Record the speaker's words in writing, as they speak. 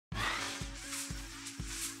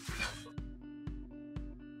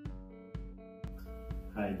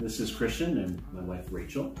Hi, this is Christian and my wife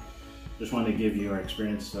Rachel. Just wanted to give you our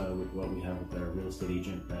experience with what we have with our real estate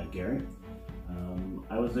agent, Gary.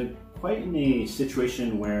 I was quite in a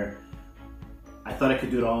situation where I thought I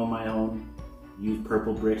could do it all on my own, use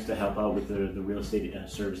Purple Bricks to help out with the real estate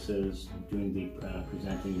services, doing the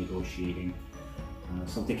presenting, negotiating.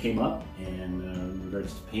 Something came up and in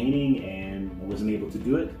regards to painting, and I wasn't able to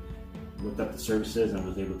do it. Looked up the services and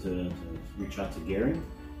was able to reach out to Gary.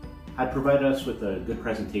 Had provided us with a good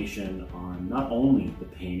presentation on not only the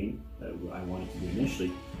painting that I wanted to do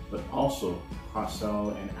initially, but also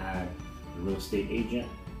cross-sell and add the real estate agent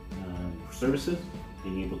services,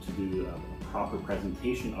 being able to do a proper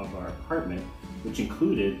presentation of our apartment, which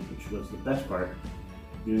included, which was the best part,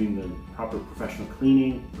 doing the proper professional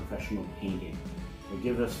cleaning, professional painting. It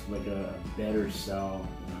gives us like a better sell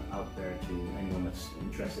out there to anyone that's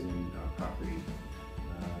interested in our property.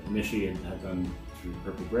 Initially it had done through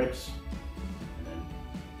Purple Bricks, and then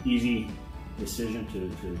easy decision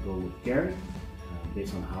to go with Gary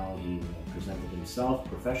based on how he presented himself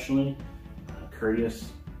professionally,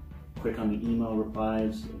 courteous, quick on the email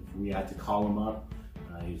replies. If we had to call him up,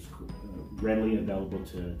 he's readily available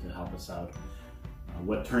to help us out.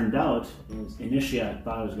 What turned out is initially I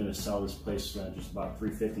thought I was going to sell this place just about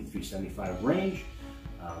 350, 375 range.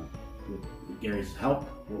 With Gary's help,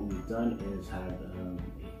 what we've done is had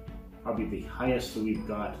probably the highest that we've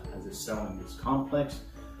got as a sell in this complex,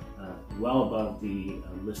 well above the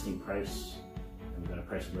listing price, and we've got a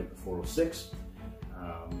price of right at 406.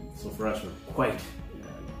 So for us, we're quite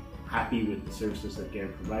happy with the services that Gary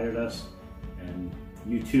provided us, and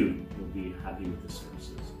you too will be happy with the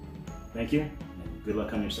services. Thank you, and good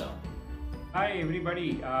luck on your sell. Hi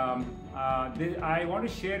everybody, I want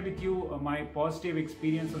to share with you my positive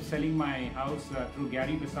experience of selling my house through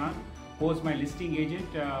Garry Bassan, who was my listing agent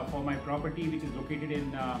for my property, which is located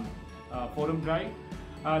in Forum Drive.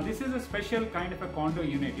 This is a special kind of a condo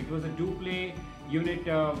unit. It was a duplex unit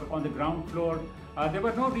on the ground floor. There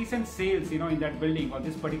were no recent sales, in that building or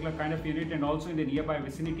this particular kind of unit, and also in the nearby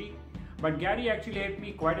vicinity. But Gary actually helped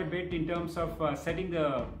me quite a bit in terms of setting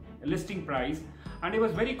the listing price, and he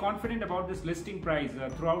was very confident about this listing price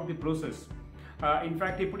throughout the process. In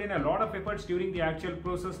fact, he put in a lot of efforts during the actual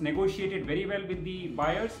process, negotiated very well with the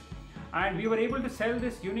buyers, and we were able to sell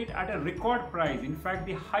this unit at a record price. In fact,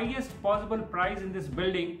 the highest possible price in this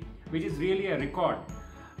building, which is really a record.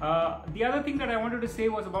 The other thing that I wanted to say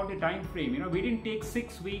was about the time frame. We didn't take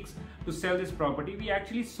 6 weeks to sell this property. We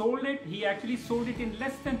actually sold it. He actually sold it in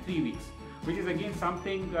less than 3 weeks, which is again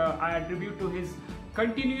something I attribute to his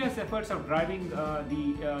continuous efforts of driving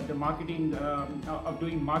the marketing, of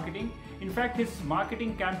doing marketing. In fact, his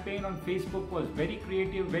marketing campaign on Facebook was very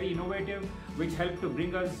creative, very innovative, which helped to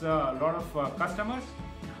bring us a lot of customers.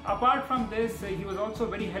 Apart from this, he was also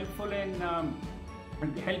very helpful in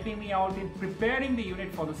helping me out in preparing the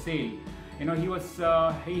unit for the sale.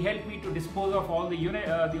 He helped me to dispose of all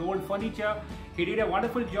the old furniture. He did a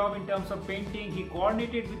wonderful job in terms of painting. He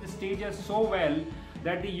coordinated with the stagers so well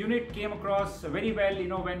that the unit came across very well,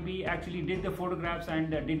 when we actually did the photographs and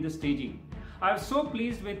did the staging. I was so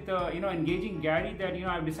pleased with engaging Gary that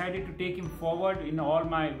I've decided to take him forward in all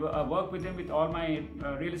my work with him with all my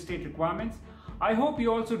real estate requirements. I hope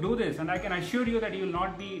you also do this, and I can assure you that you will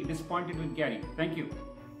not be disappointed with Gary. Thank you.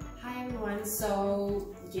 Hi everyone. So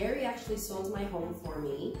Gary actually sold my home for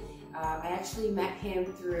me. I actually met him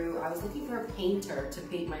through, I was looking for a painter to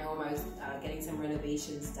paint my home. I was getting some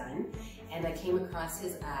renovations done, and I came across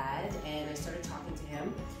his ad and I started talking to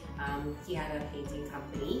him. He had a painting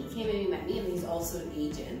company. He came in and met me, and he's also an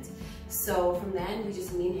agent. So from then,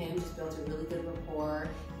 me and him just built a really good rapport.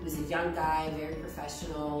 He was a young guy, very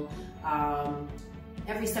professional.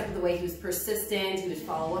 Every step of the way he was persistent. He would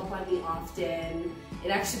follow up on me often. It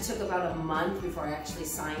actually took about a month before I actually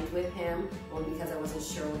signed with him, only because I wasn't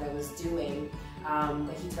sure what I was doing.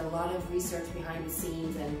 But he did a lot of research behind the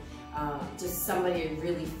scenes, and just somebody I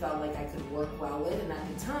really felt like I could work well with. And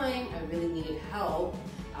at the time, I really needed help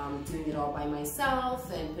doing it all by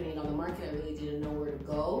myself and putting it on the market. I really didn't know where to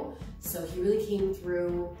go. So he really came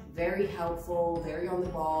through, very helpful, very on the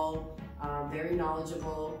ball, very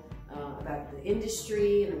knowledgeable about the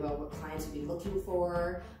industry and about what clients would be looking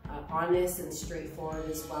for, honest and straightforward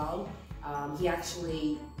as well. He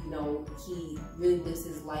actually, he really lives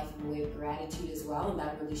his life in a way of gratitude as well, and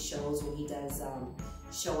that really shows when he does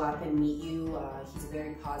show up and meet you. He's a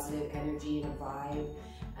very positive energy and a vibe.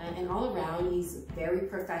 And all around, he's very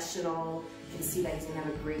professional. You can see that he's gonna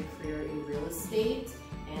have a great career in real estate.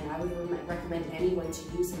 And I would recommend anyone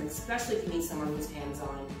to use him, especially if you need someone who's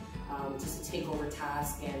hands-on, just to take over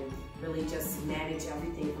tasks and really just manage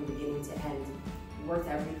everything from beginning to end. worth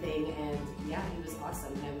everything, and yeah, he was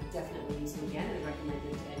awesome. I would definitely use him again and recommend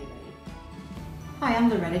him to anybody. Hi, I'm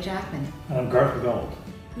Loretta Jackman. And I'm Garth McDonald.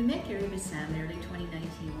 We met Gary Bassan in early 2019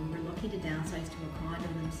 when we were looking to downsize to a condo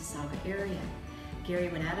in the Mississauga area. Gary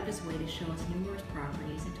went out of his way to show us numerous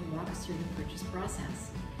properties and to walk us through the purchase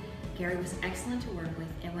process. Gary was excellent to work with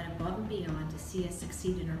and went above and beyond to see us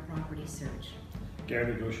succeed in our property search.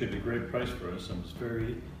 Gary negotiated a great price for us and was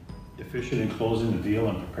very efficient in closing the deal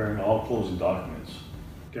and preparing all closing documents.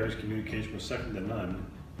 Gary's communication was second to none,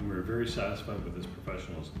 and we were very satisfied with his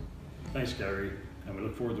professionalism. Thanks, Gary, and we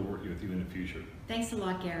look forward to working with you in the future. Thanks a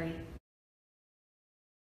lot, Gary.